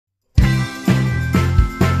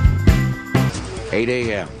8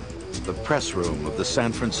 a.m., the press room of the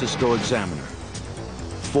San Francisco Examiner.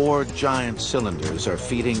 4 giant cylinders are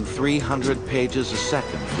feeding 300 pages a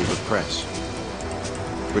second through the press,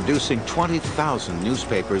 producing 20,000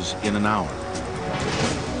 newspapers in an hour.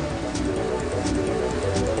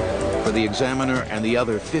 For the Examiner and the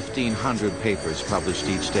other 1,500 papers published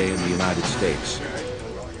each day in the United States,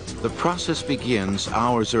 the process begins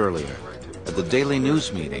hours earlier at the daily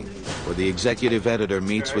news meeting, where the executive editor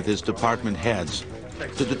meets with his department heads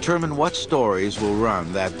to determine what stories will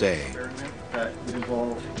run that day.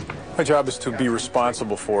 My job is to be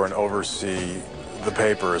responsible for and oversee the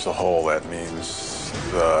paper as a whole. That means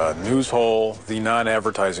the news whole, the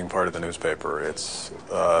non-advertising part of the newspaper. It's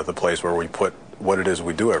the place where we put what it is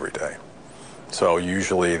we do every day. So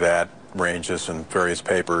usually that ranges in various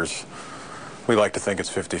papers. We like to think it's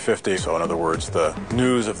 50-50. So in other words, the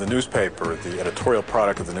news of the newspaper, the editorial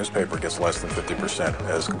product of the newspaper gets less than 50%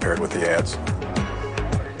 as compared with the ads.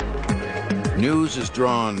 News is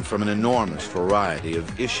drawn from an enormous variety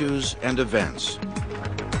of issues and events.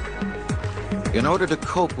 In order to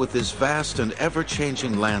cope with this vast and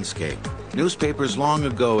ever-changing landscape, newspapers long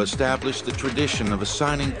ago established the tradition of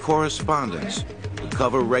assigning correspondents to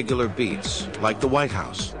cover regular beats, like the White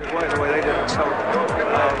House. The way they did it, so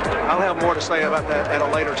I'll have more to say about that at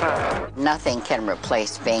a later time. Nothing can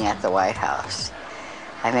replace being at the White House.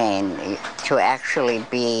 I mean, to actually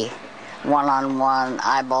be one-on-one,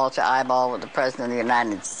 eyeball to eyeball with the President of the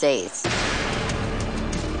United States.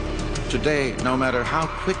 Today, no matter how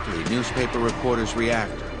quickly newspaper reporters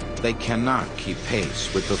react, they cannot keep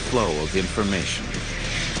pace with the flow of information.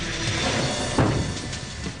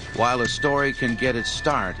 While a story can get its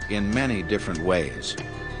start in many different ways,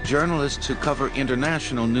 journalists who cover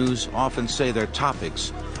international news often say their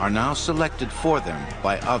topics are now selected for them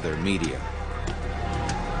by other media.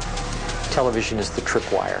 Television is the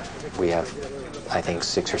tripwire. We have, I think,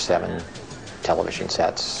 6 or 7 television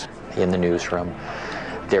sets in the newsroom.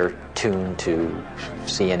 They're tuned to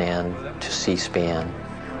CNN, to C-SPAN.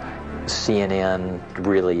 CNN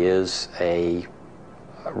really is a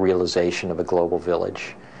realization of a global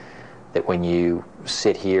village, that when you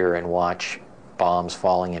sit here and watch bombs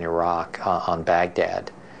falling in Iraq on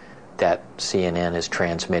Baghdad, that CNN is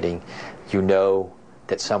transmitting, you know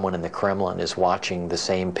that someone in the Kremlin is watching the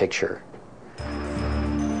same picture.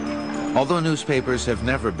 Although newspapers have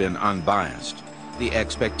never been unbiased, the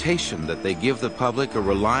expectation that they give the public a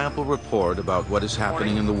reliable report about what is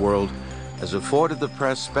happening in the world has afforded the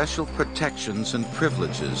press special protections and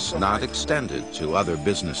privileges not extended to other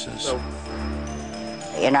businesses.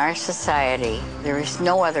 In our society, there is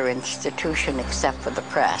no other institution except for the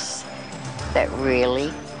press that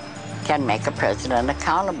really can make a president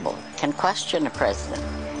accountable, can question a president.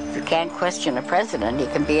 If you can't question a president, he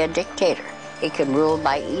can be a dictator. He can rule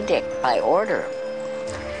by edict, by order.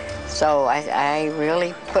 So I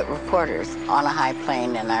really put reporters on a high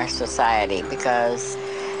plane in our society because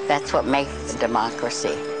that's what makes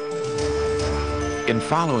democracy. In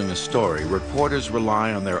following a story, reporters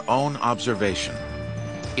rely on their own observation,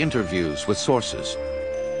 interviews with sources,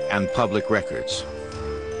 and public records.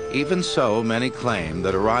 Even so, many claim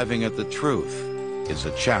that arriving at the truth is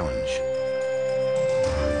a challenge.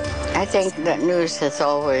 I think that news has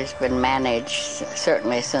always been managed,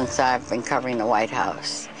 certainly since I've been covering the White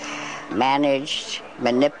House. Managed,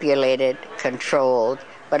 manipulated, controlled,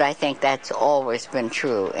 but I think that's always been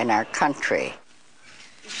true in our country.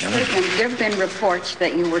 There have been reports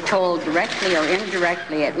that you were told directly or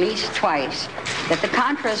indirectly at least twice that the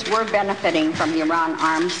Contras were benefiting from the Iran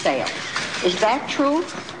arms sales. Is that true?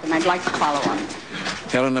 And I'd like to follow on.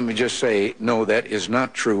 Helen, let me just say, no, that is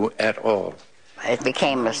not true at all. It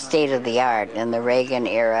became a state-of-the-art in the Reagan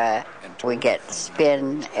era. We get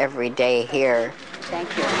spin every day here. Thank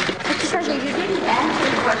you. Mr. President, you didn't answer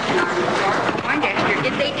the question on Poindexter.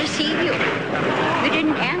 Did they deceive you? You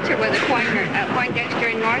didn't answer whether Poindexter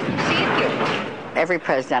and North deceived you. Every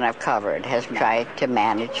president I've covered has tried to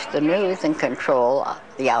manage the news and control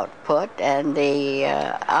the output and the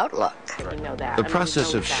outlook. The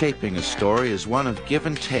process of shaping a story is one of give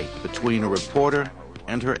and take between a reporter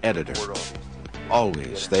and her editor.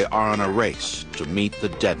 Always, they are on a race to meet the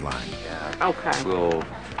deadline. Okay. We'll,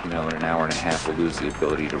 in an hour and a half, we'll lose the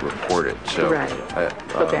ability to report it. So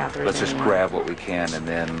let's just grab what we can, and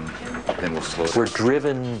then we'll slow it. We're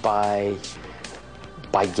driven by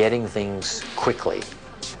getting things quickly,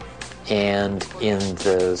 and in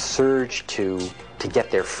the surge to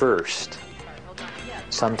get there first,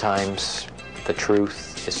 sometimes the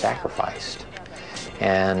truth is sacrificed,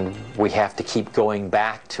 and we have to keep going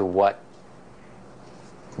back to what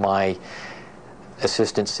my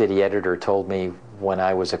assistant city editor told me when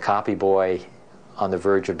I was a copy boy on the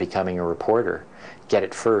verge of becoming a reporter, get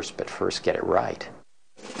it first, but first get it right.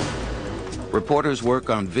 Reporters work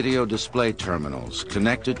on video display terminals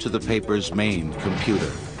connected to the paper's main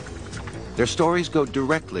computer. Their stories go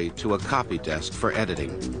directly to a copy desk for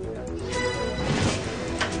editing.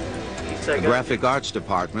 The graphic arts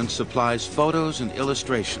department supplies photos and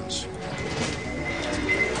illustrations.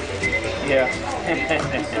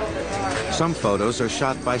 Some photos are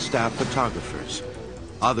shot by staff photographers.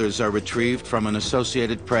 Others are retrieved from an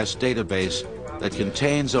Associated Press database that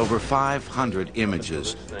contains over 500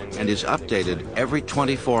 images and is updated every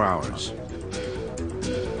 24 hours.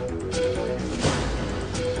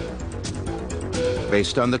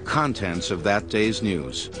 Based on the contents of that day's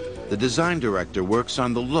news, the design director works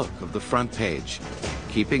on the look of the front page,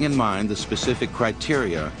 keeping in mind the specific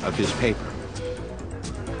criteria of his paper.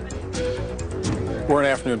 We're an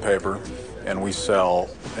afternoon paper, and we sell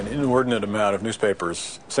an inordinate amount of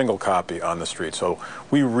newspapers, single copy, on the street. So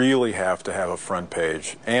we really have to have a front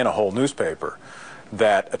page and a whole newspaper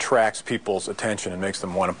that attracts people's attention and makes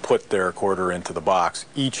them want to put their quarter into the box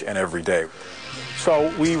each and every day.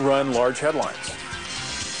 So we run large headlines.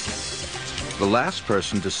 The last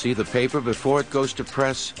person to see the paper before it goes to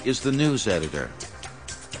press is the news editor.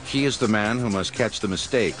 He is the man who must catch the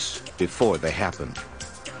mistakes before they happen.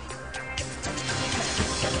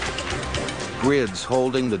 Grids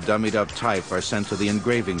holding the dummied-up type are sent to the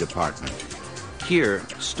engraving department. Here,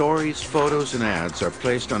 stories, photos, and ads are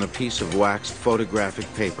placed on a piece of waxed photographic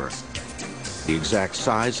paper, the exact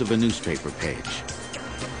size of a newspaper page.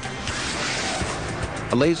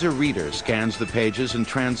 A laser reader scans the pages and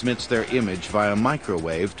transmits their image via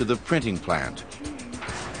microwave to the printing plant,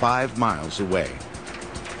 5 miles away.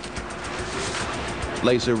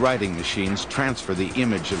 Laser writing machines transfer the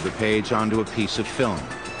image of the page onto a piece of film.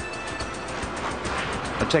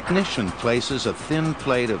 A technician places a thin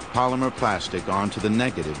plate of polymer plastic onto the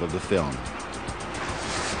negative of the film.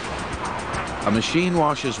 A machine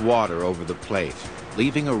washes water over the plate,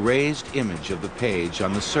 leaving a raised image of the page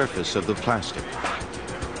on the surface of the plastic.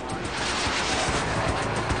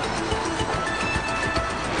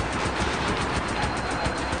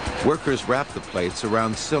 Workers wrap the plates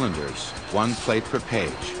around cylinders, 1 plate per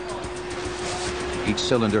page. Each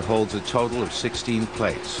cylinder holds a total of 16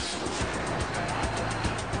 plates.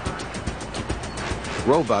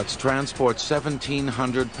 Robots transport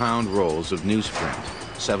 1,700-pound rolls of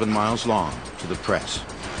newsprint, 7 miles long, to the press.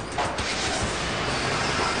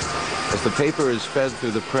 As the paper is fed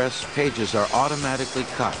through the press, pages are automatically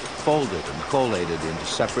cut, folded, and collated into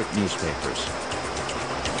separate newspapers.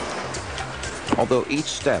 Although each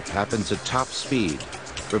step happens at top speed,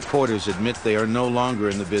 reporters admit they are no longer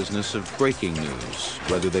in the business of breaking news,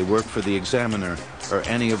 whether they work for the Examiner or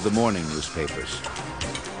any of the morning newspapers.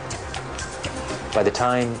 By the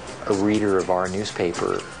time a reader of our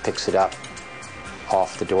newspaper picks it up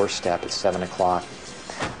off the doorstep at 7 o'clock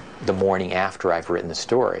the morning after I've written the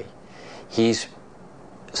story, he's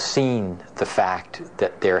seen the fact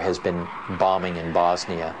that there has been bombing in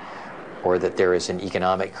Bosnia or that there is an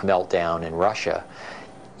economic meltdown in Russia.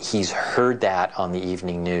 He's heard that on the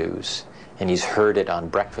evening news, and he's heard it on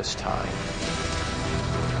breakfast time.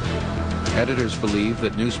 Editors believe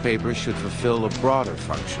that newspapers should fulfill a broader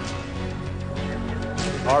function.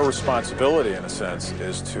 Our responsibility, in a sense,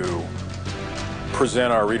 is to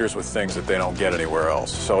present our readers with things that they don't get anywhere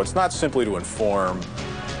else. So it's not simply to inform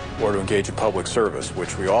or to engage in public service,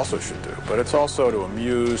 which we also should do, but it's also to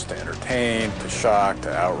amuse, to entertain, to shock,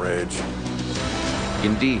 to outrage.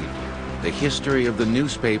 Indeed, the history of the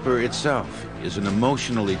newspaper itself is an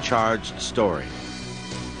emotionally charged story.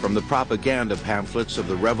 From the propaganda pamphlets of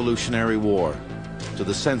the Revolutionary War to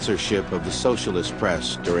the censorship of the socialist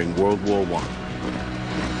press during World War I.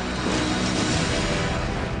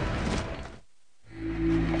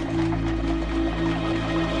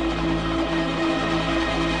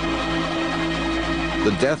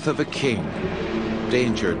 The death of a king,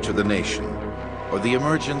 danger to the nation, or the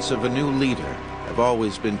emergence of a new leader have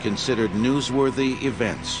always been considered newsworthy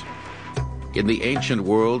events. In the ancient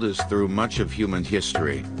world, as through much of human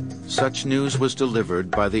history, such news was delivered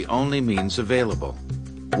by the only means available,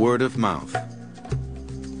 word of mouth.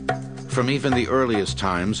 From even the earliest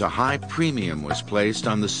times, a high premium was placed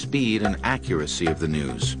on the speed and accuracy of the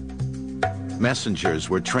news. Messengers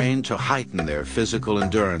were trained to heighten their physical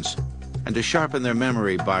endurance and to sharpen their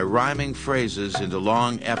memory by rhyming phrases into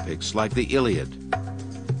long epics like the Iliad.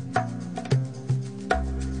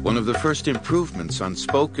 One of the first improvements on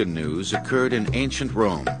spoken news occurred in ancient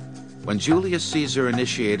Rome, when Julius Caesar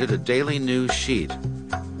initiated a daily news sheet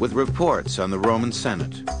with reports on the Roman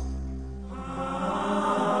Senate.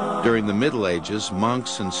 During the Middle Ages,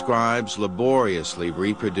 monks and scribes laboriously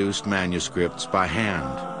reproduced manuscripts by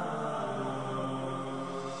hand.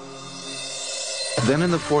 Then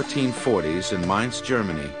in the 1440s in Mainz,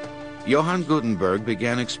 Germany, Johann Gutenberg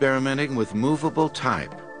began experimenting with movable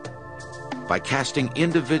type. By casting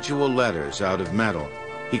individual letters out of metal,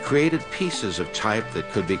 he created pieces of type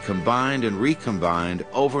that could be combined and recombined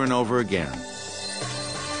over and over again.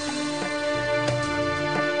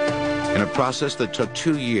 In a process that took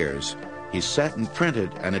 2 years, he set and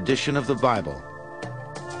printed an edition of the Bible.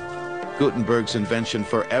 Gutenberg's invention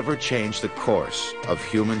forever changed the course of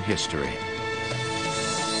human history.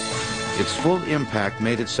 Its full impact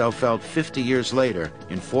made itself felt 50 years later,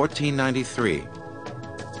 in 1493,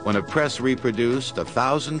 when a press reproduced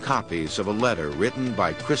 1,000 copies of a letter written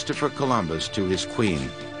by Christopher Columbus to his queen,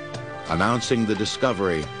 announcing the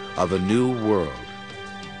discovery of a new world.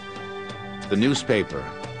 The newspaper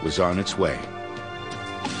was on its way.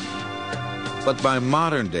 But by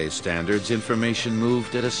modern-day standards, information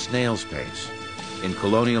moved at a snail's pace. In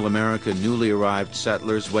colonial America, newly arrived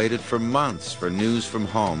settlers waited for months for news from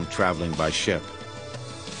home traveling by ship.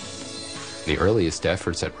 The earliest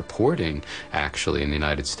efforts at reporting, actually, in the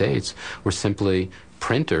United States were simply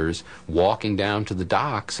printers walking down to the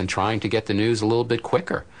docks and trying to get the news a little bit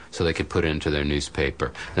quicker so they could put it into their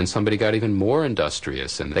newspaper. Then somebody got even more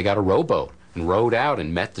industrious, and they got a rowboat and rowed out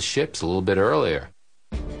and met the ships a little bit earlier.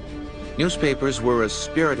 Newspapers were a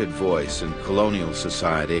spirited voice in colonial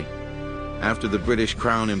society. After the British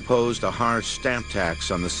Crown imposed a harsh stamp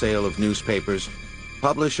tax on the sale of newspapers,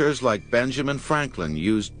 publishers like Benjamin Franklin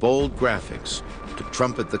used bold graphics to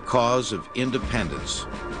trumpet the cause of independence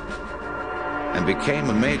and became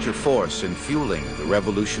a major force in fueling the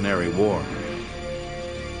Revolutionary War.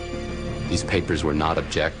 These papers were not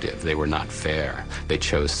objective, they were not fair. They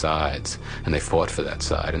chose sides, and they fought for that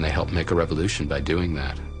side, and they helped make a revolution by doing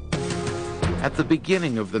that. At the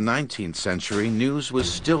beginning of the 19th century, news was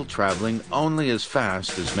still traveling only as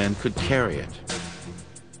fast as men could carry it.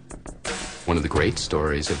 One of the great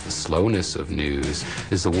stories of the slowness of news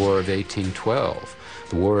is the War of 1812.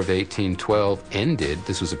 The War of 1812 ended.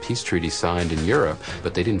 This was a peace treaty signed in Europe,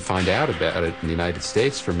 but they didn't find out about it in the United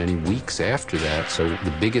States for many weeks after that. So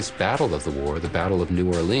the biggest battle of the war, the Battle of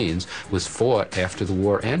New Orleans, was fought after the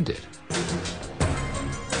war ended.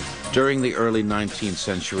 During the early 19th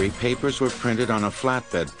century, papers were printed on a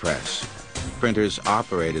flatbed press. Printers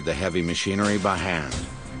operated the heavy machinery by hand.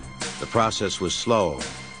 The process was slow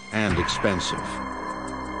and expensive.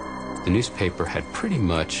 The newspaper had pretty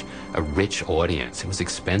much a rich audience. It was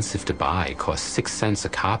expensive to buy. It cost 6 cents a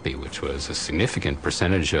copy, which was a significant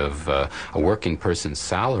percentage of a working person's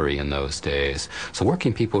salary in those days. So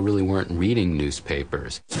working people really weren't reading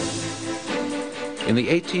newspapers. In the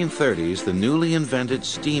 1830s, the newly invented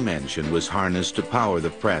steam engine was harnessed to power the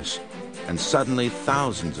press, and suddenly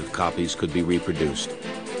thousands of copies could be reproduced.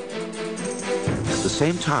 At the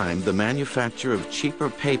same time, the manufacture of cheaper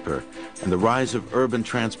paper and the rise of urban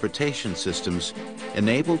transportation systems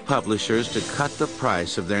enabled publishers to cut the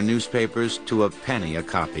price of their newspapers to a penny a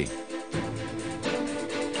copy.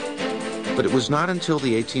 But it was not until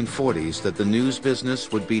the 1840s that the news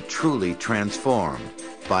business would be truly transformed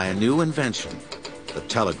by a new invention, the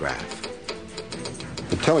telegraph.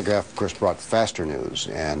 The telegraph, of course, brought faster news,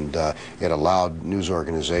 and it allowed news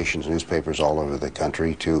organizations, newspapers all over the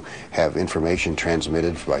country to have information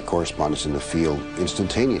transmitted by correspondents in the field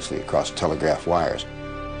instantaneously across telegraph wires.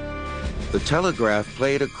 The telegraph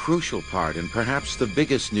played a crucial part in perhaps the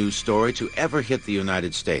biggest news story to ever hit the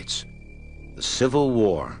United States, the Civil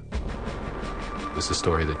War. It was the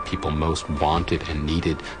story that people most wanted and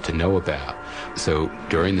needed to know about. So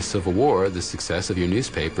during the Civil War, the success of your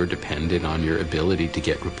newspaper depended on your ability to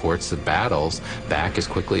get reports of battles back as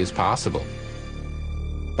quickly as possible.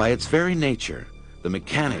 By its very nature, the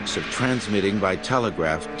mechanics of transmitting by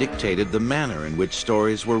telegraph dictated the manner in which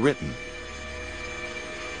stories were written.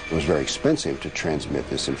 It was very expensive to transmit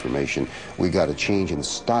this information. We got a change in the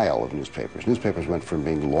style of newspapers. Newspapers went from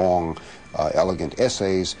being long, elegant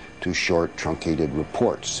essays to short, truncated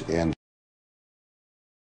reports. And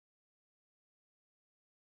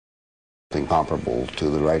something comparable to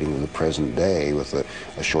the writing of the present day, with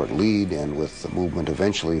a short lead and with the movement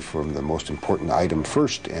eventually from the most important item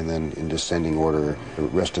first, and then in descending order the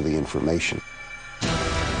rest of the information.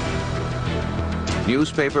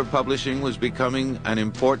 Newspaper publishing was becoming an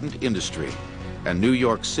important industry, and New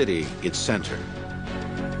York City its center.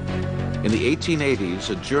 In the 1880s,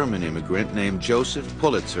 a German immigrant named Joseph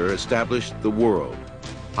Pulitzer established The World,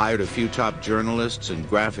 hired a few top journalists and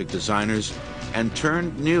graphic designers, and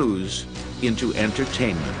turned news into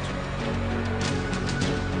entertainment.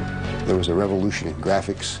 There was a revolution in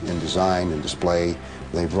graphics, in design, and display.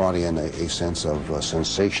 They brought in a sense of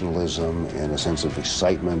sensationalism and a sense of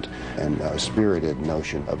excitement and a spirited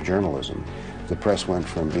notion of journalism. The press went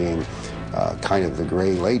from being kind of the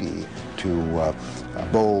gray lady to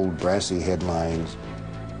bold, brassy headlines.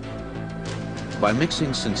 By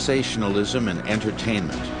mixing sensationalism and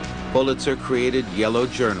entertainment, Pulitzer created yellow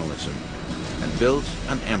journalism and built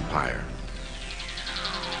an empire.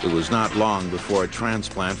 It was not long before a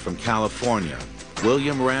transplant from California,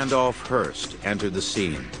 William Randolph Hearst, entered the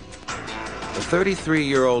scene. The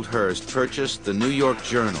 33-year-old Hearst purchased the New York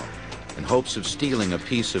Journal in hopes of stealing a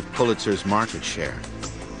piece of Pulitzer's market share.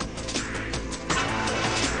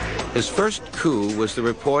 His first coup was the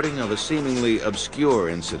reporting of a seemingly obscure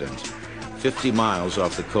incident 50 miles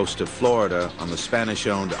off the coast of Florida on the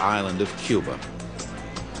Spanish-owned island of Cuba.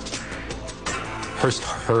 Hearst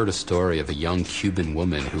heard a story of a young Cuban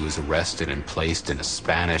woman who was arrested and placed in a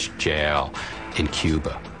Spanish jail in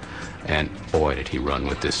Cuba. And boy, did he run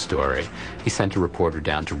with this story. He sent a reporter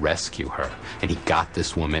down to rescue her, and he got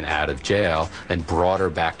this woman out of jail and brought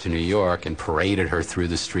her back to New York and paraded her through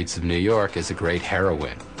the streets of New York as a great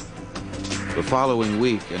heroine. The following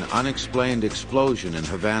week, an unexplained explosion in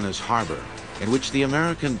Havana's harbor, in which the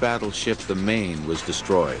American battleship the Maine was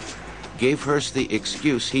destroyed, gave Hearst the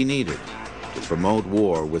excuse he needed to promote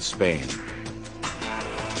war with Spain.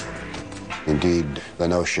 Indeed, the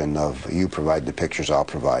notion of you provide the pictures, I'll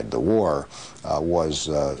provide the war was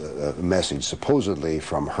a message supposedly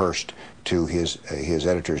from Hearst to his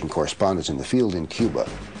editors and correspondents in the field in Cuba.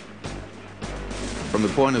 From the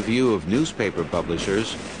point of view of newspaper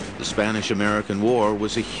publishers, the Spanish-American War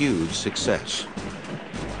was a huge success.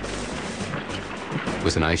 It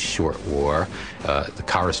was a nice short war. The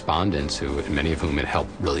correspondents, many of whom had helped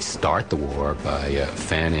really start the war by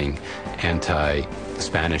fanning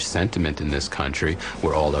anti-Spanish sentiment in this country,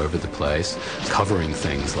 were all over the place, covering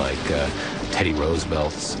things like Teddy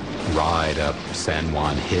Roosevelt's ride up San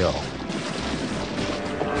Juan Hill.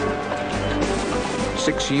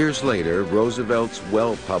 6 years later, Roosevelt's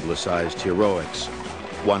well-publicized heroics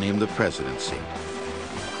won him the presidency.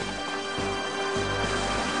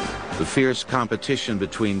 The fierce competition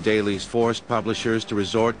between dailies forced publishers to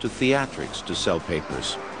resort to theatrics to sell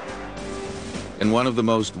papers. In one of the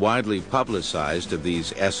most widely publicized of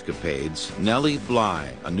these escapades, Nellie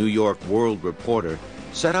Bly, a New York World reporter,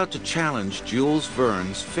 set out to challenge Jules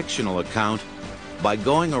Verne's fictional account by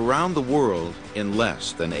going around the world in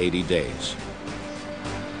less than 80 days.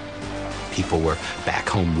 People were back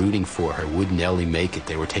home rooting for her. Would Nellie make it?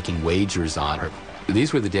 They were taking wagers on her.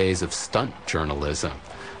 These were the days of stunt journalism,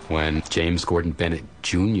 when James Gordon Bennett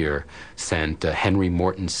Jr. sent Henry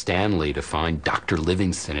Morton Stanley to find Dr.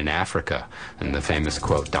 Livingstone in Africa. And the famous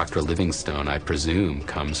quote, Dr. Livingstone, I presume,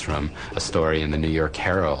 comes from a story in the New York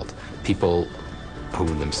Herald. People who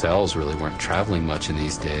themselves really weren't traveling much in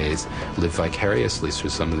these days lived vicariously through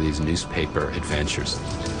some of these newspaper adventures.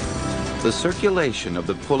 The circulation of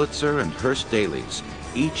the Pulitzer and Hearst dailies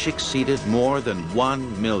each exceeded more than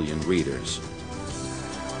 1 million readers.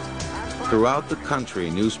 Throughout the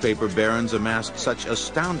country, newspaper barons amassed such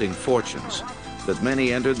astounding fortunes that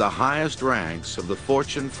many entered the highest ranks of the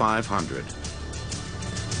Fortune 500.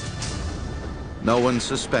 No one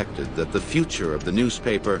suspected that the future of the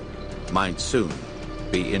newspaper might soon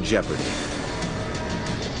be in jeopardy.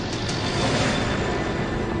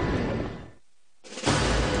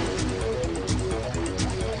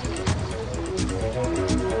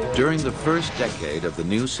 During the first decade of the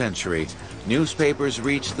new century, newspapers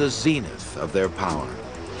reached the zenith of their power.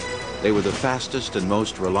 They were the fastest and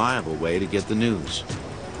most reliable way to get the news,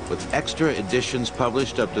 with extra editions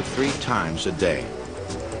published up to 3 times a day.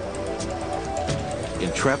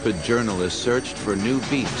 Intrepid journalists searched for new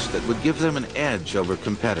beats that would give them an edge over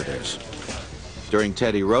competitors. During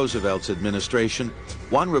Teddy Roosevelt's administration,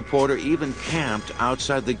 one reporter even camped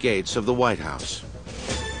outside the gates of the White House.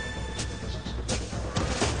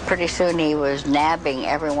 Pretty soon he was nabbing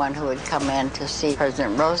everyone who would come in to see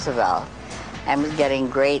President Roosevelt and was getting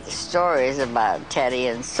great stories about Teddy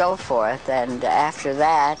and so forth. And after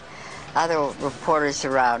that, other reporters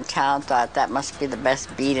around town thought that must be the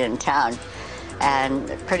best beat in town. And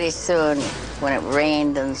pretty soon, when it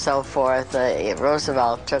rained and so forth,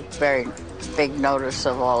 Roosevelt took very big notice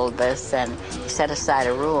of all of this and set aside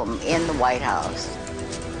a room in the White House.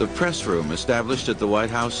 The press room established at the White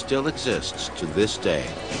House still exists to this day.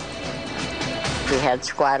 We had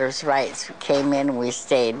squatters' rights who came in and we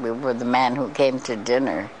stayed. We were the men who came to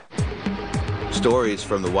dinner. Stories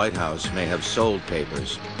from the White House may have sold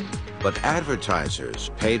papers, but advertisers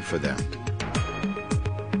paid for them.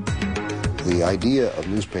 The idea of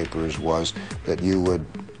newspapers was that you would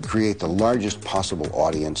create the largest possible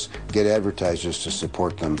audience, get advertisers to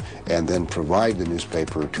support them, and then provide the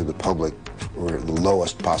newspaper to the public for the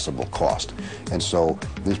lowest possible cost. And so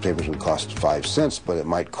newspapers would cost 5 cents, but it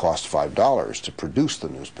might cost $5 to produce the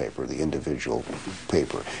newspaper, the individual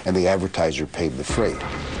paper, and the advertiser paid the freight.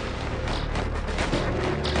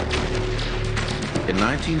 In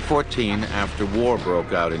 1914, after war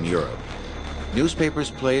broke out in Europe, newspapers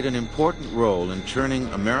played an important role in turning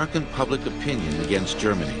American public opinion against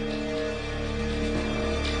Germany.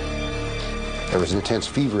 There was an intense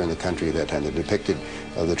fever in the country at that time that depicted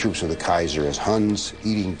the troops of the Kaiser as Huns,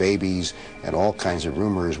 eating babies, and all kinds of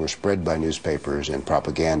rumors were spread by newspapers and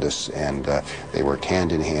propagandists, and they worked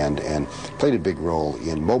hand in hand and played a big role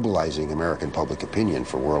in mobilizing American public opinion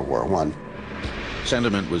for World War I.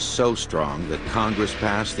 Sentiment was so strong that Congress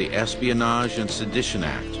passed the Espionage and Sedition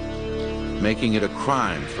Act, making it a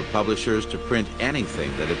crime for publishers to print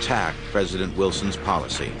anything that attacked President Wilson's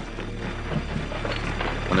policy.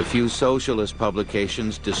 When a few socialist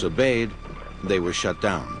publications disobeyed, they were shut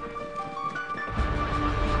down.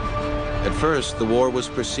 At first, the war was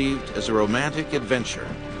perceived as a romantic adventure,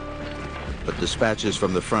 but dispatches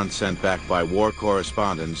from the front sent back by war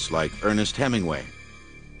correspondents like Ernest Hemingway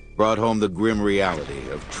brought home the grim reality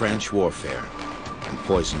of trench warfare and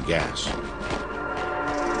poison gas.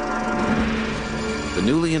 The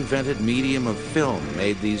newly invented medium of film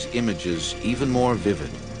made these images even more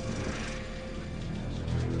vivid.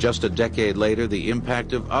 Just a decade later, the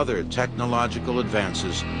impact of other technological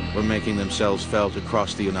advances were making themselves felt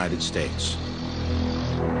across the United States.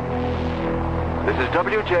 This is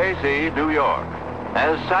WJZ, New York.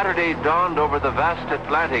 As Saturday dawned over the vast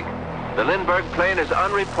Atlantic, the Lindbergh plane is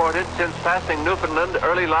unreported since passing Newfoundland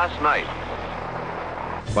early last night.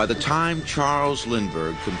 By the time Charles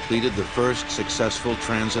Lindbergh completed the first successful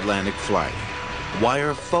transatlantic flight,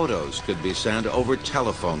 wire photos could be sent over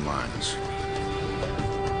telephone lines.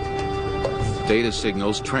 Data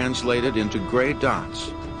signals translated into gray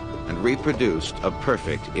dots and reproduced a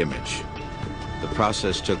perfect image. The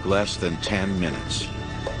process took less than 10 minutes.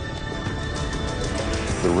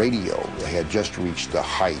 The radio had just reached the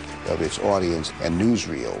height of its audience, and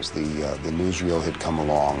newsreels, the newsreel had come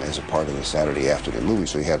along as a part of the Saturday afternoon movie,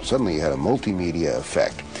 so suddenly you had a multimedia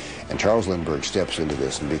effect. And Charles Lindbergh steps into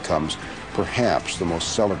this and becomes perhaps the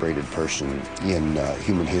most celebrated person in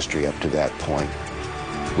human history up to that point.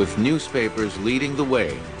 With newspapers leading the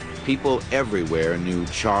way, people everywhere knew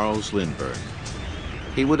Charles Lindbergh.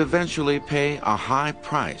 He would eventually pay a high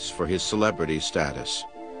price for his celebrity status.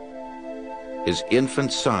 His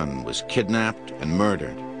infant son was kidnapped and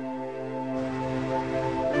murdered.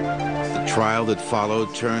 The trial that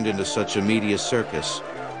followed turned into such a media circus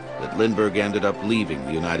that Lindbergh ended up leaving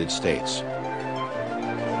the United States.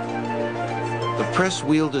 The press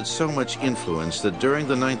wielded so much influence that during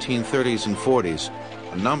the 1930s and 40s,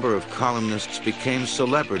 a number of columnists became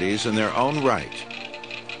celebrities in their own right.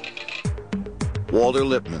 Walter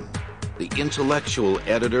Lippmann, the intellectual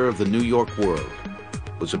editor of the New York World,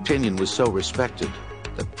 whose opinion was so respected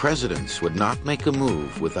that presidents would not make a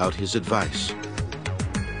move without his advice.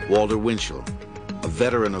 Walter Winchell, a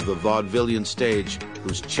veteran of the vaudevillian stage,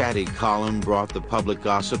 whose chatty column brought the public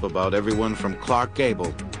gossip about everyone from Clark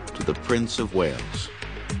Gable to the Prince of Wales.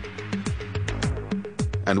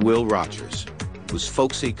 And Will Rogers, whose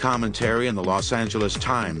folksy commentary in the Los Angeles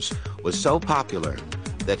Times was so popular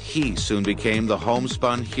that he soon became the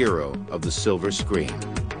homespun hero of the silver screen.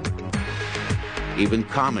 Even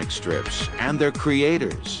comic strips and their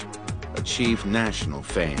creators achieved national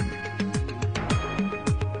fame.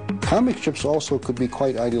 Comic strips also could be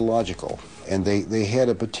quite ideological, and they had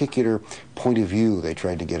a particular point of view they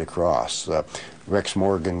tried to get across. Rex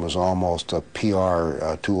Morgan was almost a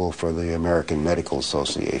PR tool for the American Medical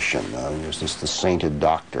Association. There was the sainted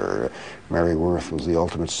doctor. Mary Worth was the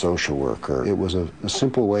ultimate social worker. It was a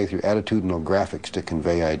simple way through attitudinal graphics to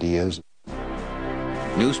convey ideas.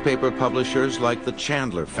 Newspaper publishers like the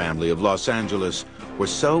Chandler family of Los Angeles were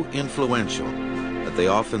so influential that they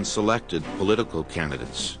often selected political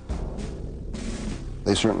candidates.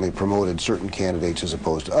 They certainly promoted certain candidates as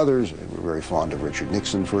opposed to others. They were very fond of Richard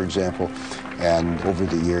Nixon, for example, and over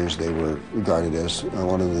the years they were regarded as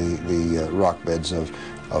one of the rock beds of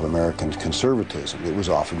American conservatism. It was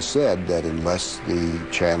often said that unless the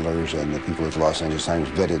Chandlers and the people at the Los Angeles Times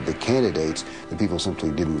vetted the candidates, the people simply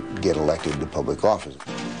didn't get elected to public office.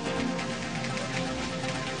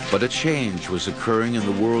 But a change was occurring in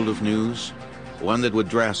the world of news, one that would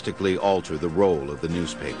drastically alter the role of the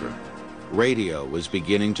newspaper. Radio was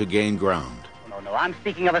beginning to gain ground. No, I'm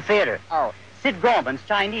speaking of a theater. Oh. Sid Gorman's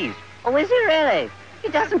Chinese. Oh, is it really? He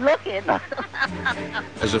doesn't look it.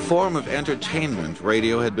 As a form of entertainment,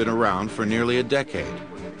 radio had been around for nearly a decade.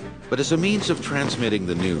 But as a means of transmitting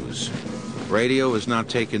the news, radio was not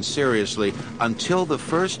taken seriously until the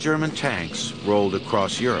first German tanks rolled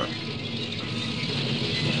across Europe.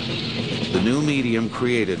 The new medium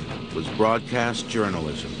created was broadcast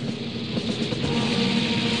journalism.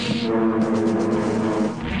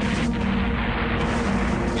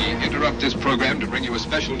 We interrupt this program to bring you a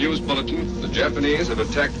special news bulletin. The Japanese have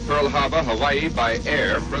attacked Pearl Harbor, Hawaii by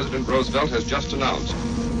air, President Roosevelt has just announced.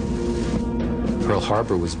 Pearl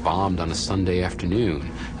Harbor was bombed on a Sunday afternoon,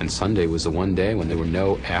 and Sunday was the one day when there were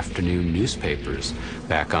no afternoon newspapers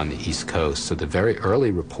back on the East Coast. So the very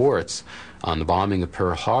early reports on the bombing of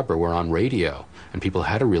Pearl Harbor were on radio, and people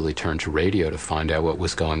had to really turn to radio to find out what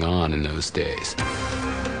was going on in those days.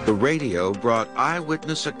 The radio brought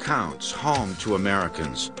eyewitness accounts home to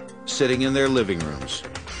Americans, sitting in their living rooms,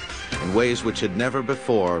 in ways which had never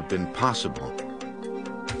before been possible.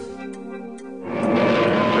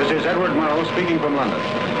 This is Edward Murrow speaking from London.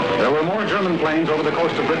 There were more German planes over the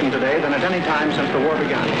coast of Britain today than at any time since the war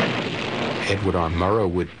began. Edward R. Murrow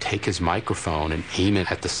would take his microphone and aim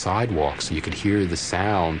it at the sidewalk so you could hear the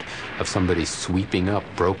sound of somebody sweeping up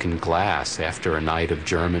broken glass after a night of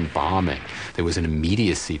German bombing. There was an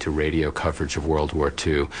immediacy to radio coverage of World War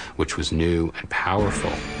II, which was new and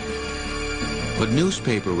powerful. But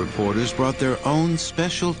newspaper reporters brought their own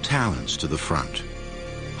special talents to the front.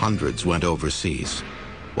 Hundreds went overseas,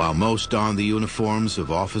 while most donned the uniforms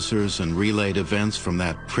of officers and relayed events from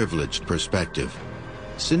that privileged perspective.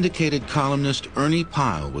 Syndicated columnist Ernie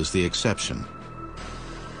Pyle was the exception.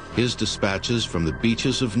 His dispatches from the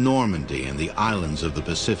beaches of Normandy and the islands of the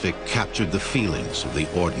Pacific captured the feelings of the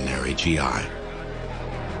ordinary GI.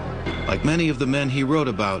 Like many of the men he wrote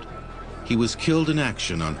about, he was killed in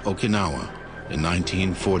action on Okinawa in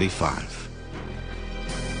 1945.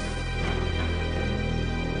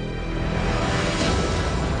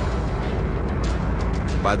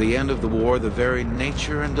 By the end of the war, the very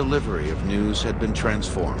nature and delivery of news had been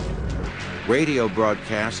transformed. Radio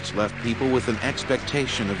broadcasts left people with an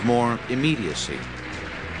expectation of more immediacy,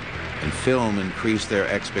 and film increased their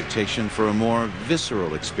expectation for a more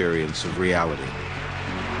visceral experience of reality.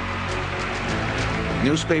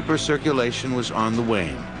 Newspaper circulation was on the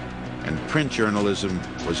wane, and print journalism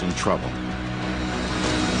was in trouble.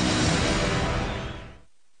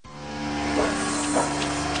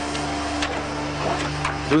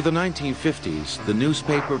 Through the 1950s, the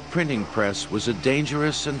newspaper printing press was a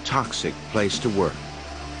dangerous and toxic place to work.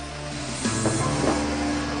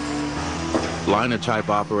 Linotype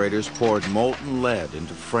operators poured molten lead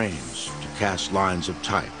into frames to cast lines of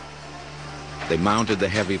type. They mounted the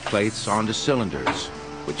heavy plates onto cylinders,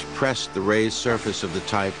 which pressed the raised surface of the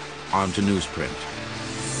type onto newsprint.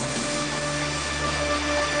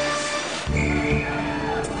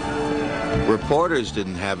 Reporters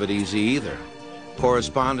didn't have it easy either.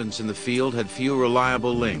 Correspondents in the field had few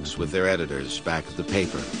reliable links with their editors back at the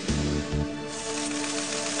paper.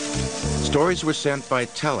 Stories were sent by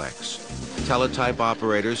telex. Teletype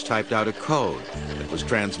operators typed out a code that was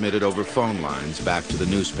transmitted over phone lines back to the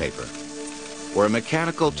newspaper, where a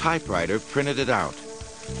mechanical typewriter printed it out.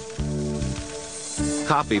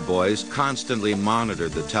 Copy boys constantly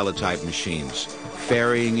monitored the teletype machines,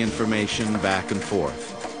 ferrying information back and forth.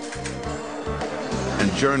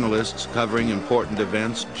 And journalists covering important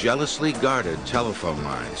events jealously guarded telephone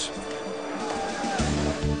lines.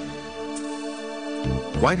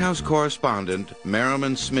 White House correspondent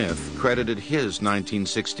Merriman Smith credited his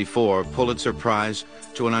 1964 Pulitzer Prize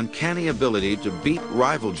to an uncanny ability to beat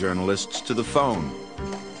rival journalists to the phone.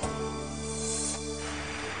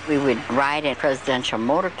 We would ride in presidential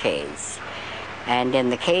motorcades. And in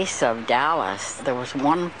the case of Dallas, there was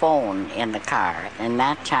one phone in the car. In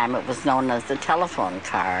that time, it was known as the telephone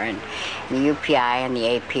car, and the UPI and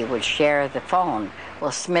the AP would share the phone. Well,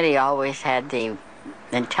 Smitty always had the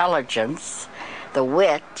intelligence, the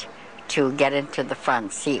wit, to get into the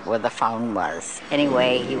front seat where the phone was.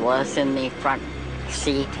 Anyway, he was in the front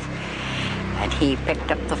seat, and he picked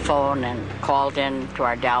up the phone and called in to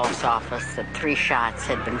our Dallas office that 3 shots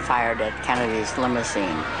had been fired at Kennedy's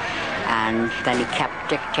limousine. And then he kept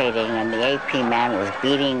dictating, and the AP man was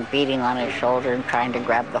beating on his shoulder and trying to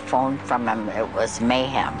grab the phone from him. It was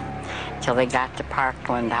mayhem. Till they got to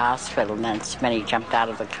Parkland Hospital, and then Smitty jumped out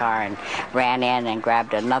of the car and ran in and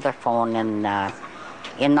grabbed another phone in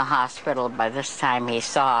the hospital. By this time, he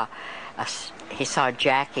saw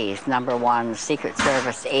Jackie's #1 Secret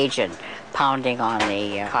Service agent pounding on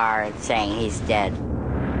the car and saying he's dead.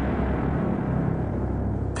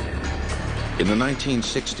 In the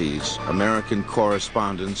 1960s, American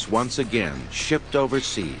correspondents once again shipped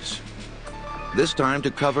overseas, this time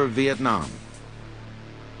to cover Vietnam.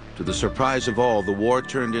 To the surprise of all, the war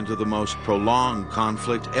turned into the most prolonged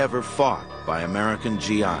conflict ever fought by American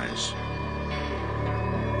GIs.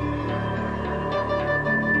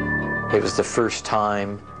 It was the first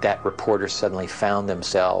time that reporters suddenly found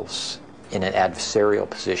themselves in an adversarial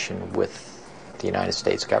position with the United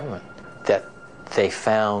States government. That they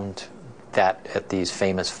found that at these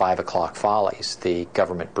famous 5 o'clock follies, the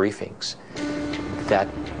government briefings, that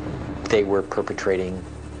they were perpetrating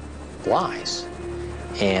lies.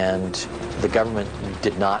 And the government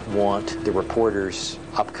did not want the reporters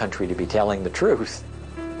upcountry to be telling the truth.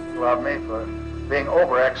 Love me for being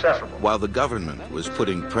over-accessible. While the government was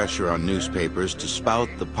putting pressure on newspapers to spout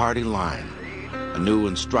the party line, a new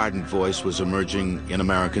and strident voice was emerging in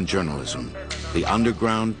American journalism, the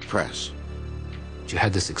underground press. You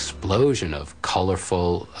had this explosion of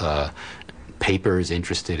colorful papers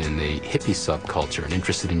interested in the hippie subculture and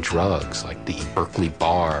interested in drugs, like the Berkeley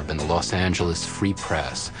Barb and the Los Angeles Free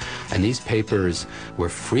Press. And these papers were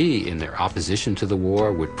free in their opposition to the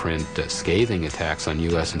war, would print scathing attacks on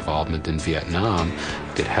U.S. involvement in Vietnam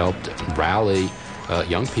that helped rally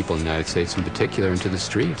young people in the United States in particular into the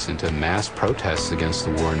streets, into mass protests against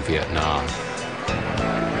the war in Vietnam.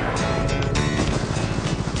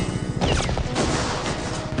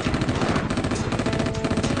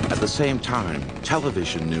 At the same time,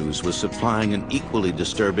 television news was supplying an equally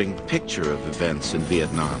disturbing picture of events in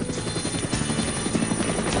Vietnam.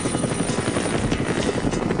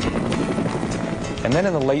 And then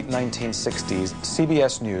in the late 1960s,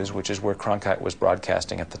 CBS News, which is where Cronkite was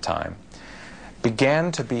broadcasting at the time,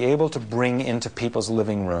 began to be able to bring into people's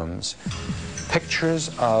living rooms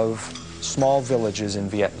pictures of small villages in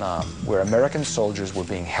Vietnam where American soldiers were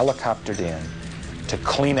being helicoptered in to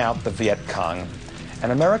clean out the Viet Cong.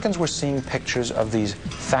 And Americans were seeing pictures of these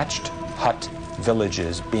thatched hut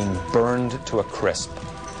villages being burned to a crisp.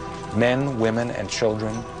 Men, women, and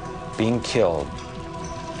children being killed.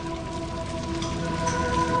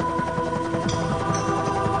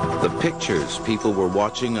 The pictures people were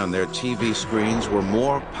watching on their TV screens were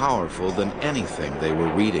more powerful than anything they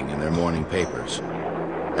were reading in their morning papers.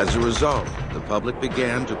 As a result, the public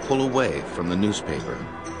began to pull away from the newspaper.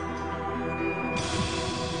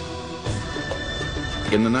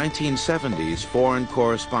 In the 1970s, foreign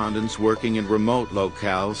correspondents working in remote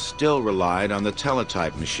locales still relied on the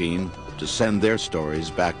teletype machine to send their stories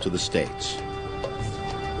back to the States.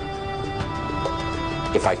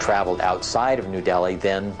 If I traveled outside of New Delhi,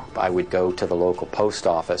 then I would go to the local post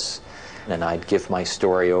office and I'd give my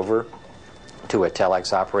story over to a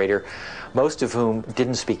telex operator, most of whom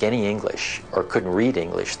didn't speak any English or couldn't read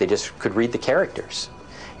English. They just could read the characters.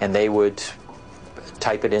 And they would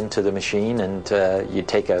type it into the machine, and you'd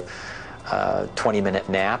take a 20-minute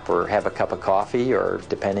nap or have a cup of coffee, or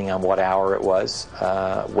depending on what hour it was,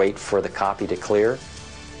 wait for the copy to clear.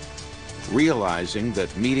 Realizing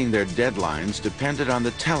that meeting their deadlines depended on the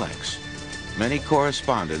telex, many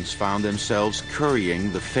correspondents found themselves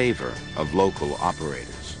currying the favor of local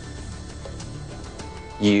operators.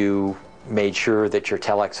 You made sure that your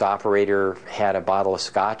telex operator had a bottle of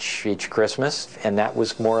scotch each Christmas, and that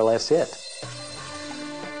was more or less it.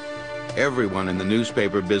 Everyone in the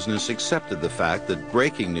newspaper business accepted the fact that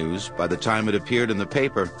breaking news, by the time it appeared in the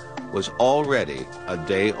paper, was already a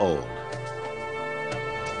day old.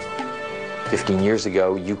 15 years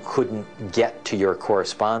ago, you couldn't get to your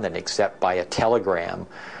correspondent except by a telegram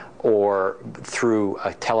or through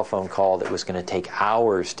a telephone call that was going to take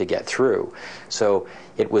hours to get through. So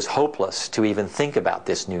it was hopeless to even think about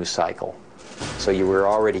this news cycle. So you were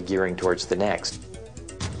already gearing towards the next.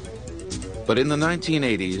 But in the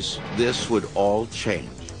 1980s, this would all change.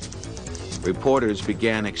 Reporters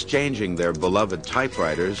began exchanging their beloved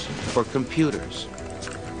typewriters for computers.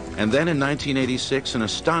 And then in 1986, an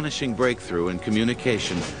astonishing breakthrough in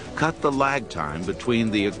communication cut the lag time between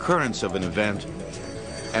the occurrence of an event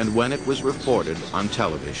and when it was reported on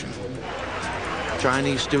television.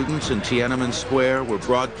 Chinese students in Tiananmen Square were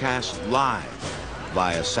broadcast live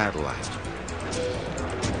via satellite.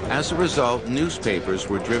 As a result, newspapers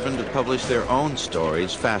were driven to publish their own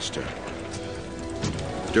stories faster.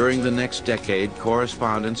 During the next decade,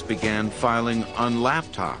 correspondents began filing on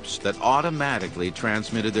laptops that automatically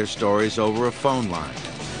transmitted their stories over a phone line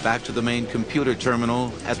back to the main computer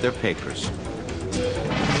terminal at their papers.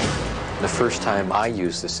 The first time I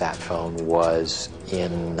used the sat phone was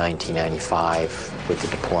in 1995 with the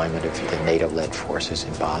deployment of the NATO-led forces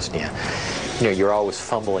in Bosnia. You know, you're always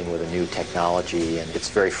fumbling with a new technology, and it's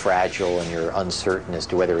very fragile, and you're uncertain as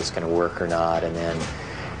to whether it's going to work or not. And then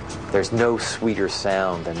There's no sweeter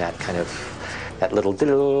sound than that kind of, that little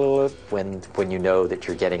when you know that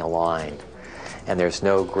you're getting a line. And there's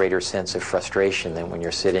no greater sense of frustration than when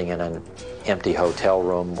you're sitting in an empty hotel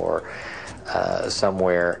room or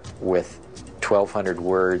somewhere with 1,200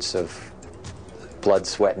 words of blood,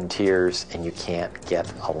 sweat, and tears, and you can't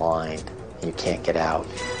get a line. You can't get out.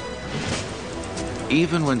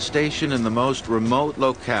 Even when stationed in the most remote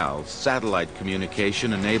locales, satellite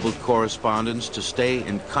communication enabled correspondents to stay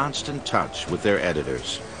in constant touch with their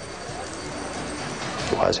editors.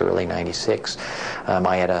 It was early '96.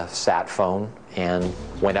 I had a sat phone and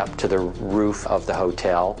went up to the roof of the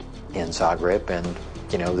hotel in Zagreb, and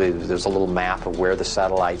you know, there's a little map of where the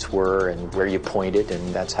satellites were and where you pointed,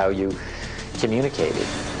 and that's how you communicated.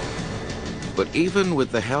 But even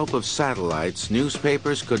with the help of satellites,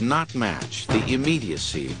 newspapers could not match the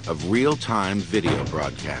immediacy of real-time video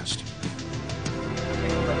broadcast.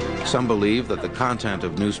 Some believe that the content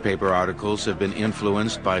of newspaper articles have been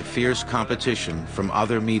influenced by fierce competition from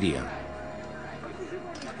other media.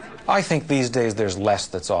 I think these days there's less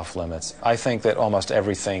that's off limits. I think that almost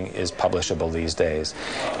everything is publishable these days.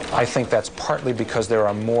 I think that's partly because there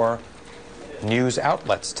are more news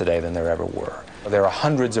outlets today than there ever were. There are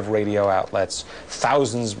hundreds of radio outlets,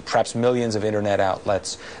 thousands, perhaps millions of internet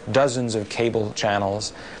outlets, dozens of cable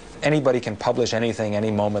channels. Anybody can publish anything any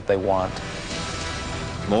moment they want.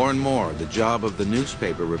 More and more, the job of the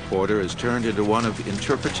newspaper reporter is turned into one of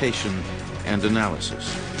interpretation and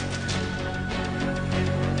analysis.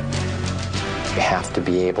 You have to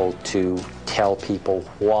be able to tell people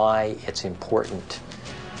why it's important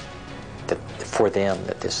that for them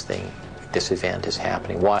that this event is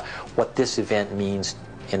happening, what this event means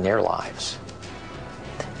in their lives,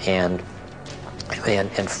 and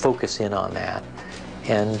focus in on that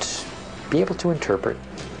and be able to interpret.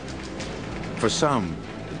 For some,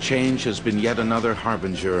 the change has been yet another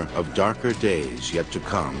harbinger of darker days yet to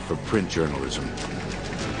come for print journalism.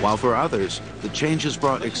 While for others, the change has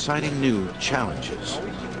brought exciting new challenges.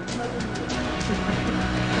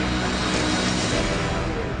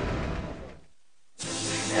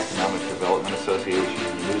 Economic Development Association,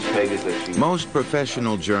 newspapers that you... Most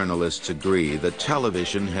professional journalists agree that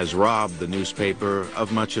television has robbed the newspaper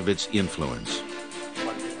of much of its influence.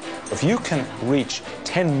 If you can reach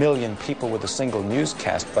 10 million people with a single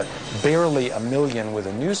newscast, but barely a million with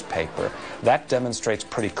a newspaper, that demonstrates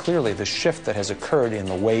pretty clearly the shift that has occurred in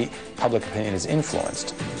the way public opinion is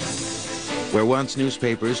influenced. Where once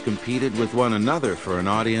newspapers competed with one another for an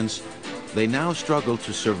audience, they now struggle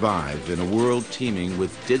to survive in a world teeming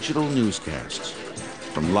with digital newscasts,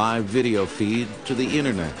 from live video feed to the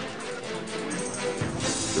internet.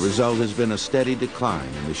 The result has been a steady decline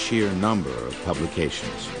in the sheer number of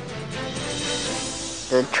publications.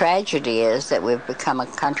 The tragedy is that we've become a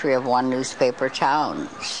country of one newspaper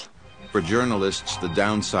towns. For journalists, the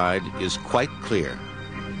downside is quite clear.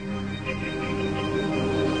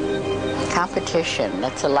 Competition,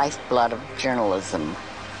 that's the lifeblood of journalism.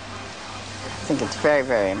 I think it's very,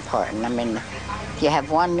 very important. I mean, if you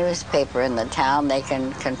have one newspaper in the town, they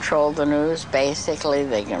can control the news, basically.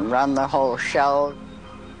 They can run the whole show.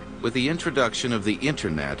 With the introduction of the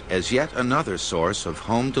internet as yet another source of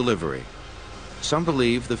home delivery, some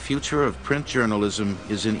believe the future of print journalism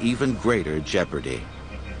is in even greater jeopardy.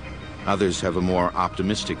 Others have a more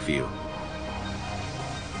optimistic view.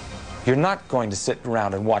 You're not going to sit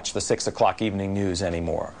around and watch the 6 o'clock evening news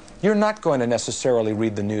anymore. You're not going to necessarily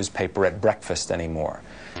read the newspaper at breakfast anymore.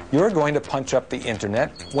 You're going to punch up the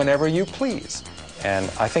internet whenever you please. And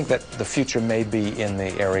I think that the future may be in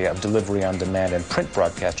the area of delivery on demand, and print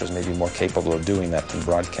broadcasters may be more capable of doing that than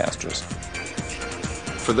broadcasters.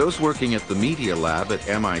 For those working at the Media Lab at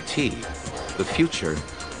MIT, the future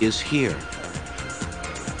is here.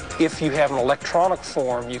 If you have an electronic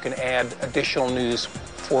form, you can add additional news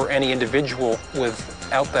for any individual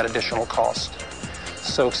without that additional cost.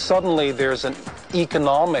 So suddenly there's an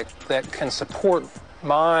economic that can support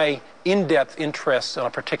my in-depth interest in a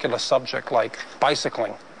particular subject like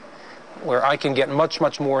bicycling, where I can get much,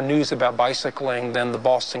 much more news about bicycling than the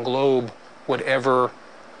Boston Globe would ever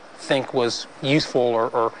think was useful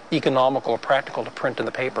or economical or practical to print in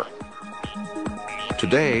the paper.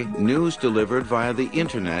 Today, news delivered via the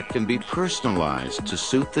internet can be personalized to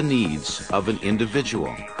suit the needs of an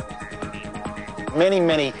individual. Many,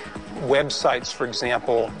 many websites, for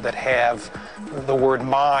example, that have the word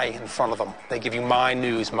my in front of them. They give you my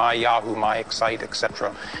news, my Yahoo, my Excite,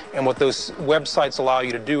 etc. And what those websites allow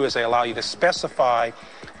you to do is they allow you to specify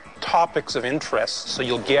topics of interest, so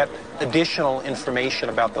you'll get additional information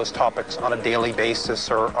about those topics on a daily basis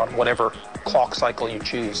or on whatever clock cycle you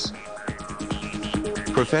choose.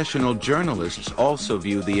 Professional journalists also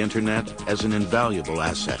view the internet as an invaluable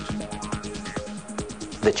asset.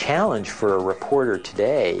 The challenge for a reporter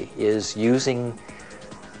today is using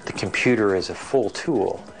the computer as a full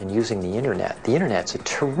tool and using the internet. The internet's a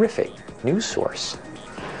terrific news source.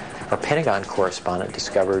 A Pentagon correspondent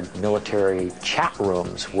discovered military chat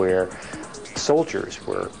rooms where soldiers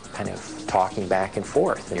were kind of talking back and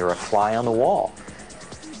forth, and you're a fly on the wall.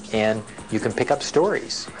 And you can pick up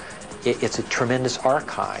stories. It's a tremendous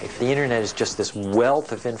archive. The internet is just this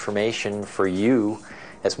wealth of information for you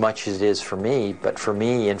as much as it is for me, but for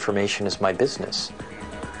me, information is my business.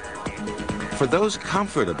 For those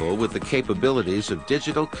comfortable with the capabilities of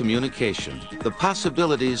digital communication, the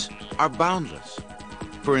possibilities are boundless.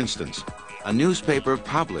 For instance, a newspaper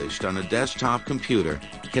published on a desktop computer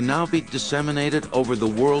can now be disseminated over the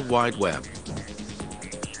World Wide Web.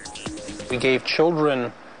 We gave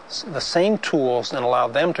children the same tools and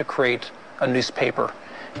allowed them to create a newspaper.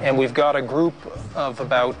 And we've got a group of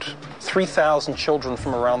about 3,000 children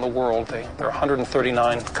from around the world. There are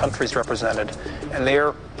 139 countries represented. And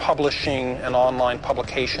they're publishing an online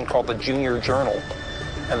publication called the Junior Journal.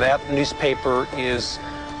 And that newspaper is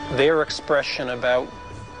their expression about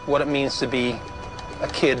what it means to be a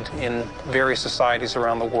kid in various societies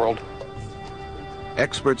around the world.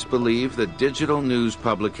 Experts believe that digital news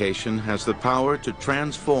publication has the power to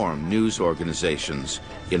transform news organizations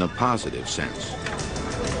in a positive sense.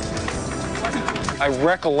 I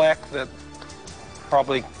recollect that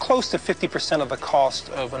probably close to 50% of the cost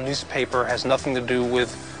of a newspaper has nothing to do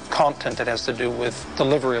with content. It has to do with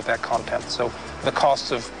delivery of that content. So the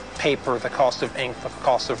cost of paper, the cost of ink, the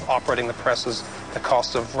cost of operating the presses, the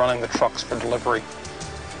cost of running the trucks for delivery.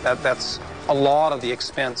 That's a lot of the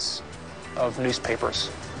expense of newspapers.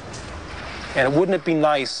 And wouldn't it be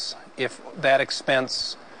nice if that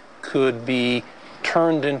expense could be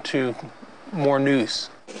turned into more news?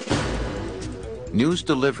 News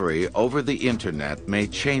delivery over the internet may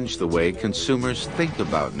change the way consumers think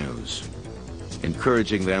about news,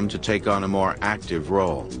 encouraging them to take on a more active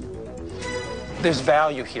role. There's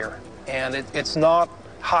value here, and it's not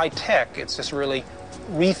high tech. It's just really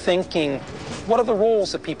rethinking what are the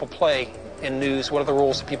roles that people play in news, what are the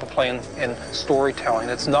roles that people play in storytelling.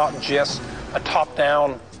 It's not just a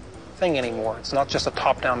top-down thing anymore. It's not just a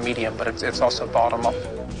top-down medium, but it's also bottom-up.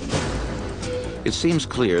 It seems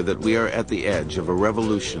clear that we are at the edge of a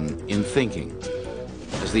revolution in thinking.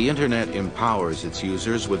 As the internet empowers its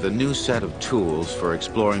users with a new set of tools for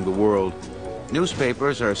exploring the world,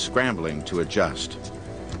 newspapers are scrambling to adjust.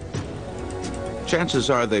 Chances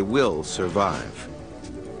are they will survive,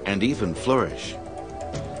 and even flourish.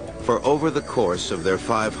 For over the course of their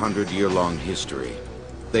 500-year-long history,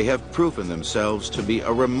 they have proven themselves to be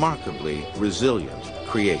a remarkably resilient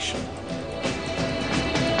creation.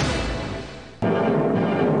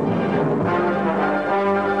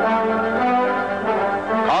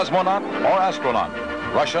 Cosmonaut or astronaut,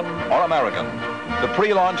 Russian or American, the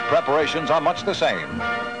pre-launch preparations are much the same.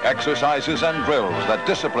 Exercises and drills that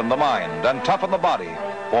discipline the mind and toughen the body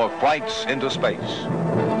for flights into space.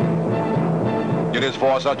 It is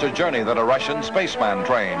for such a journey that a Russian spaceman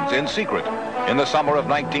trains in secret in the summer of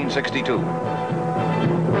 1962.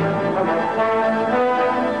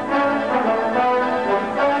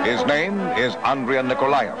 His name is Andrei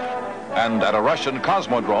Nikolaev, and at a Russian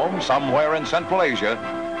cosmodrome somewhere in Central Asia,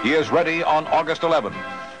 he is ready on August 11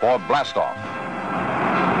 for blastoff.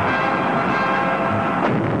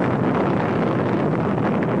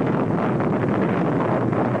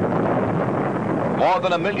 More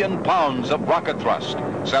than 1 million pounds of rocket thrust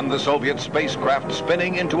send the Soviet spacecraft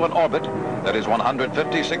spinning into an orbit that is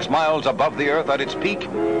 156 miles above the Earth at its peak,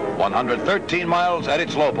 113 miles at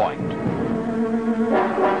its low point.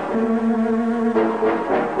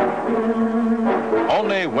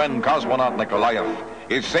 Only when cosmonaut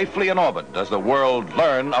Nikolaev is safely in orbit does the world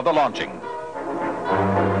learn of the launching.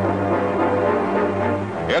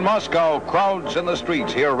 In Moscow, crowds in the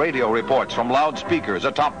streets hear radio reports from loudspeakers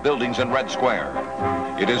atop buildings in Red Square.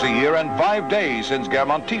 It is a year and 5 days since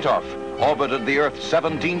German Titov orbited the Earth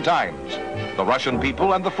 17 times. The Russian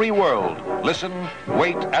people and the free world listen,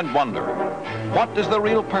 wait, and wonder. What is the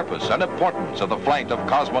real purpose and importance of the flight of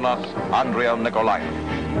cosmonaut Andrei Nikolaev?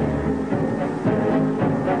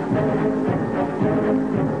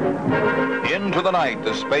 Into the night,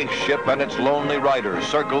 the spaceship and its lonely riders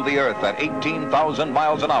circle the Earth at 18,000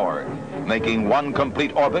 miles an hour, making one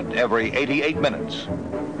complete orbit every 88 minutes.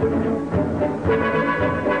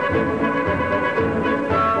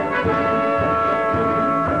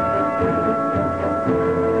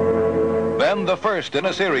 Then the first in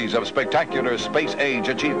a series of spectacular space-age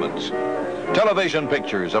achievements. Television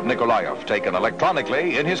pictures of Nikolaev taken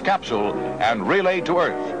electronically in his capsule and relayed to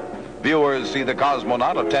Earth. Viewers see the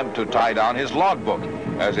cosmonaut attempt to tie down his logbook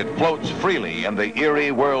as it floats freely in the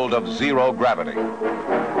eerie world of zero gravity.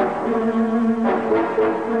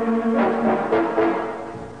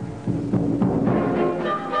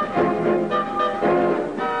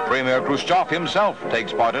 Premier Khrushchev himself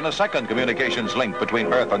takes part in a second communications link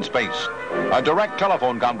between Earth and space, a direct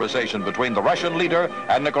telephone conversation between the Russian leader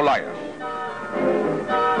and Nikolaev.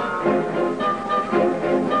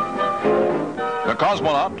 The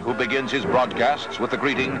cosmonaut, who begins his broadcasts with the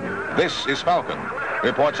greeting, "This is Falcon,"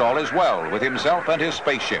 reports all is well with himself and his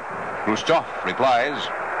spaceship. Khrushchev replies,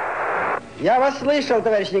 "Я вас слышал,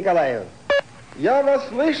 товарищ Николаев. Я вас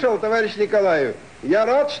слышал, товарищ Николаев. Я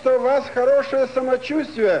рад, что у вас хорошее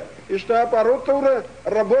самочувствие и что аппаратура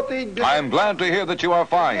работает без..." "I am glad to hear that you are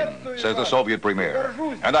fine," says the Soviet premier,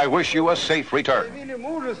 "and I wish you a safe return." Проявили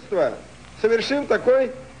мужество, совершив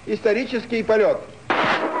такой исторический полет.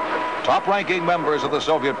 Top-ranking members of the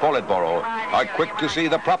Soviet Politburo are quick to see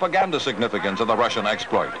the propaganda significance of the Russian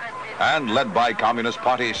exploit. And led by Communist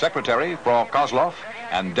Party Secretary Frau Kozlov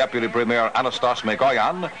and Deputy Premier Anastas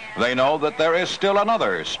Mikoyan, they know that there is still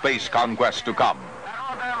another space conquest to come.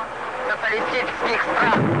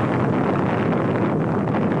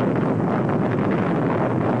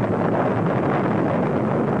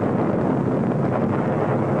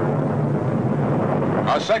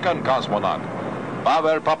 A second cosmonaut,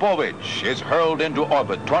 Pavel Popovich, is hurled into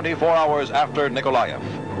orbit 24 hours after Nikolaev.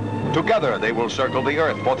 Together they will circle the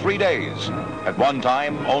Earth for 3 days, at one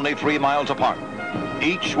time only 3 miles apart.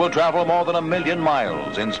 Each will travel more than 1 million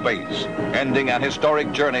miles in space, ending an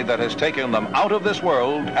historic journey that has taken them out of this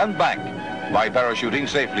world and back by parachuting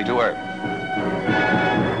safely to Earth.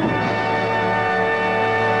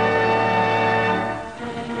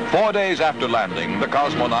 Four days after landing, the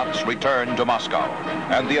cosmonauts return to Moscow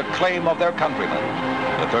and the acclaim of their countrymen.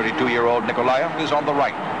 The 32-year-old Nikolaev is on the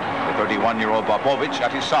right, the 31-year-old Popovich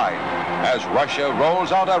at his side, as Russia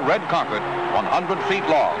rolls out a red carpet 100 feet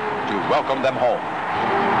long to welcome them home.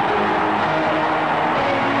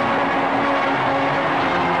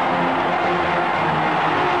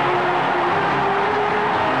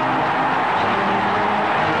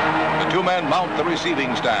 The two men mount the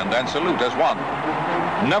receiving stand and salute as one.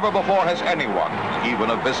 Never before has anyone,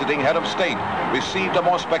 even a visiting head of state, received a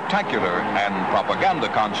more spectacular and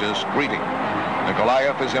propaganda-conscious greeting.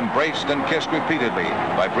 Nikolaev is embraced and kissed repeatedly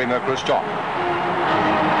by Premier Khrushchev.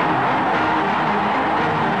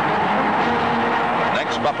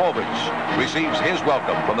 Next, Popovich receives his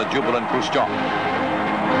welcome from the jubilant Khrushchev.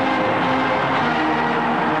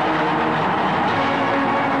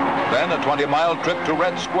 Then a 20-mile trip to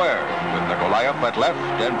Red Square, with Nikolaev at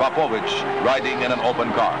left and Popovich riding in an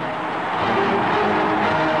open car.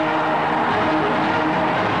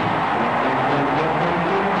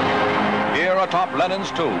 Here atop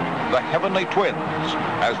Lenin's tomb, the Heavenly Twins,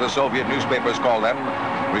 as the Soviet newspapers call them,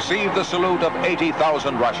 receive the salute of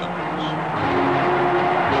 80,000 Russians.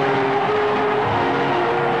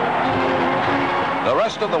 The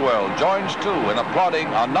rest of the world joins too in applauding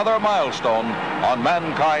another milestone on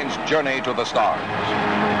mankind's journey to the stars.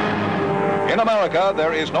 In America,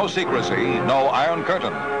 there is no secrecy, no Iron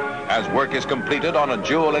Curtain, as work is completed on a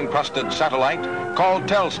jewel-encrusted satellite called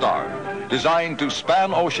Telstar, designed to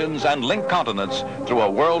span oceans and link continents through a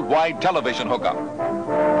worldwide television hookup.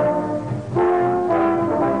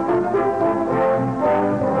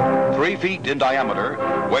 Three feet in diameter,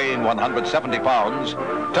 weighing 170 pounds,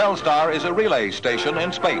 Telstar is a relay station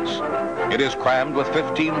in space. It is crammed with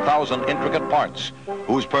 15,000 intricate parts,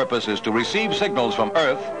 whose purpose is to receive signals from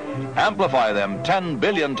Earth, amplify them 10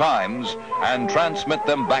 billion times, and transmit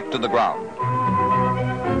them back to the ground.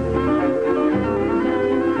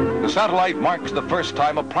 The satellite marks the first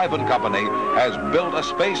time a private company has built a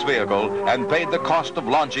space vehicle and paid the cost of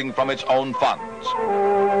launching from its own funds.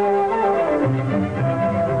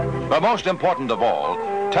 But most important of all,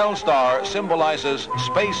 Telstar symbolizes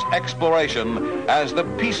space exploration as the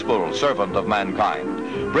peaceful servant of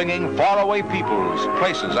mankind, bringing faraway peoples,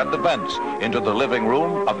 places, and events into the living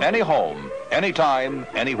room of any home, anytime,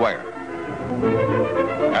 anywhere.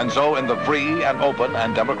 And so in the free and open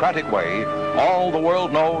and democratic way, all the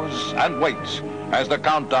world knows and waits as the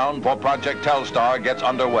countdown for Project Telstar gets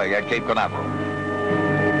underway at Cape Canaveral.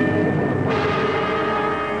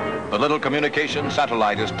 The little communication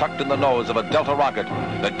satellite is tucked in the nose of a Delta rocket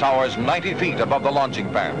that towers 90 feet above the launching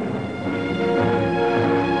pad.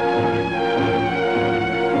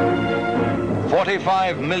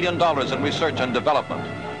 $45 million in research and development,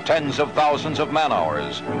 tens of thousands of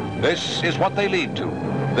man-hours. This is what they lead to.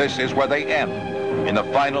 This is where they end. in the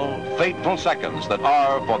final, fateful seconds that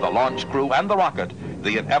are, for the launch crew and the rocket,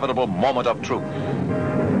 the inevitable moment of truth.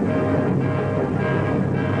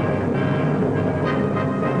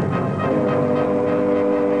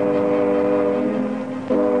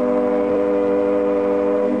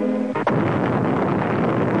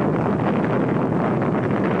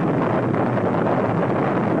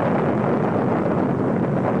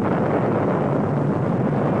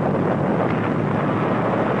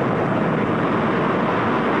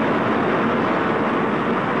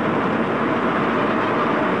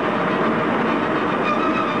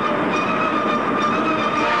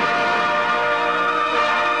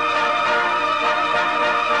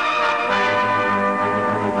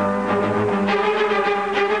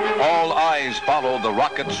 Follow the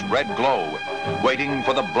rocket's red glow, waiting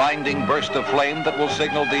for the blinding burst of flame that will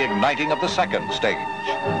signal the igniting of the second stage.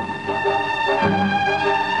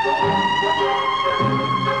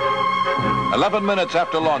 "11 minutes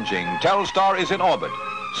after launching, Telstar is in orbit,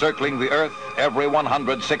 circling the Earth every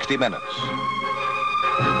 160 minutes.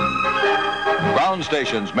 Ground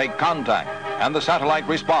stations make contact, and the satellite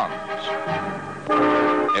responds.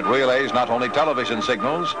 It relays not only television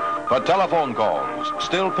signals, but telephone calls,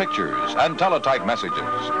 still pictures, and teletype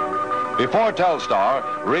messages. Before Telstar,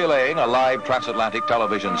 relaying a live transatlantic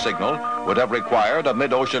television signal would have required a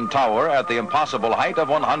mid-ocean tower at the impossible height of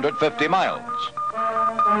 150 miles.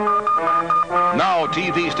 Now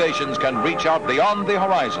TV stations can reach out beyond the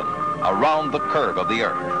horizon, around the curve of the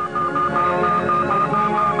Earth.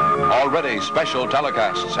 Already special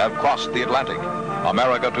telecasts have crossed the Atlantic,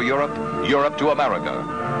 America to Europe, Europe to America,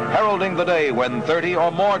 heralding the day when 30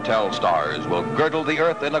 or more Telstars will girdle the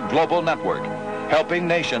Earth in a global network, helping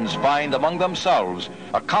nations find among themselves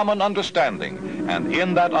a common understanding, and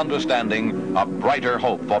in that understanding, a brighter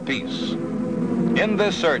hope for peace. In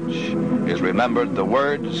this search is remembered the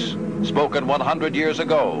words spoken 100 years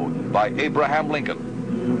ago by Abraham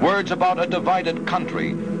Lincoln, words about a divided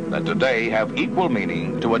country that today have equal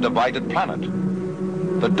meaning to a divided planet.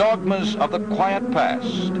 The dogmas of the quiet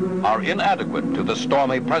past are inadequate to the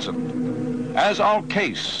stormy present. As our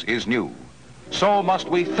case is new, so must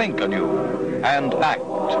we think anew and act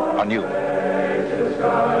anew.